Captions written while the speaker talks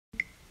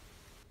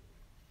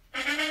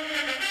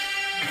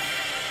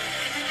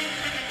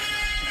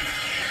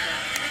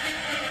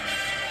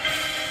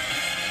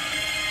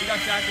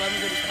got Jack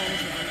Levengood who's playing as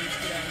the Raiders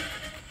today.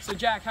 So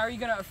Jack, how are you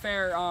gonna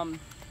fare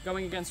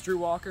going against Drew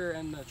Walker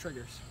and the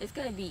Triggers? It's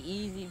gonna be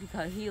easy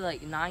because he's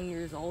like 9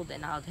 years old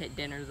and I'll hit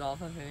dinners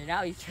off of him and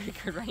now he's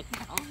triggered right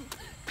now.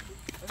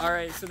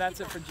 Alright, so that's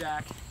it for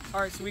Jack.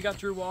 Alright, so we got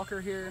Drew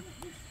Walker here.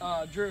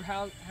 Drew,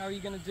 how are you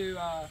gonna do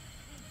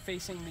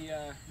facing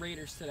the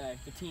Raiders today?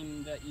 The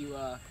team that you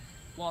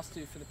lost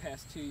to for the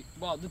past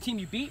the team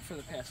you beat for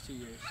the past 2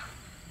 years.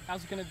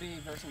 How's it gonna be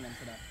versing them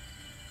today?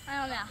 I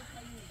don't know.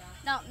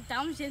 That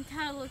gym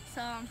kind of looks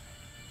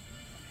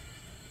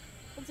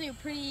like a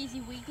pretty easy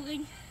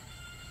weakling.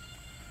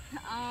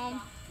 I'm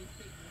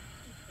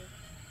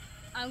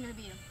gonna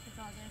beat him. That's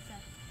all I'm gonna say.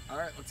 All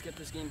right, let's get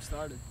this game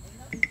started.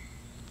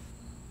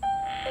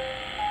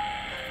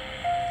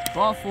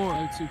 Ball 4,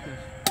 0-2 pitch.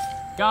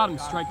 Got him,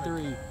 strike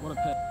 3. What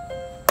a pitch.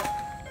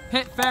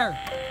 Hit fair.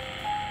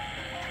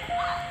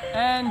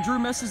 And Drew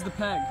misses the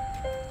peg.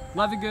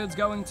 Levengood's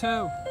going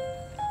 2.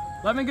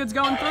 Levengood's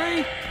going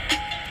 3.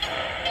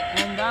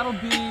 And that'll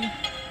be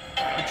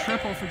a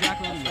triple for Jack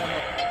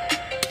Levengood.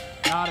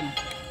 Got him.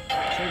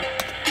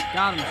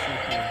 Got him,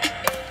 strike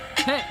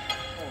 3. Hit.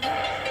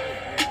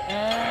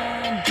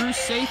 And Drew's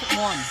safe at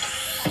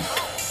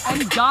 1.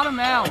 And he got him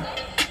out.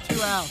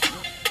 2 outs.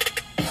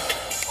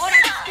 Oh,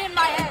 that spin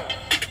my head.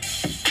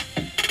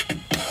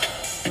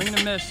 Swing and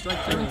a miss.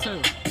 Strike 2 and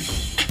 2.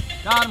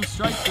 Got him.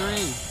 Strike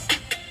 3.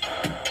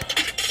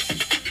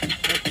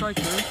 Strike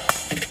 3.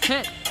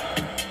 Hit.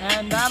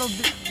 And that'll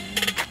be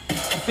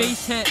a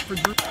base hit for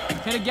Drew.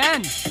 Hit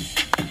again.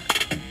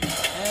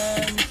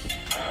 And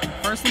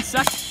first and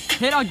second.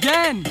 Hit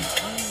again.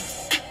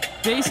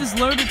 Bases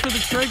loaded for the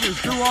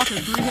Triggers. Drew Walker,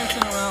 3 hits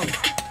in a row.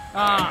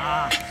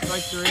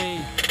 Strike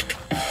 3.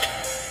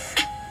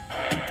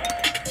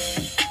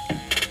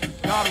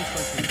 Got him,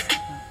 strike 3.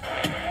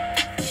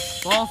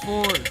 Ball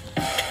 4.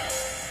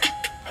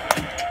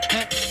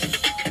 Hit.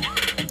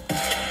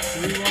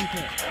 3-1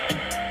 pitch.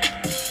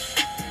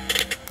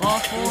 Ball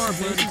 4,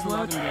 bases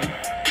loaded.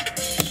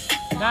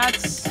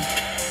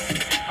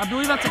 I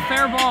believe that's a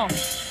fair ball.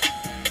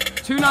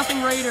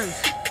 2-0 Raiders.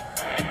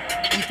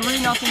 And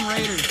 3-0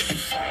 Raiders.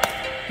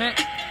 Hit.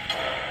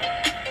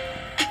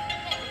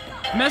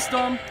 Missed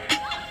him.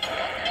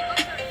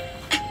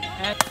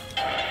 And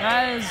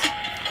that is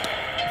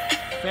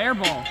fair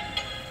ball.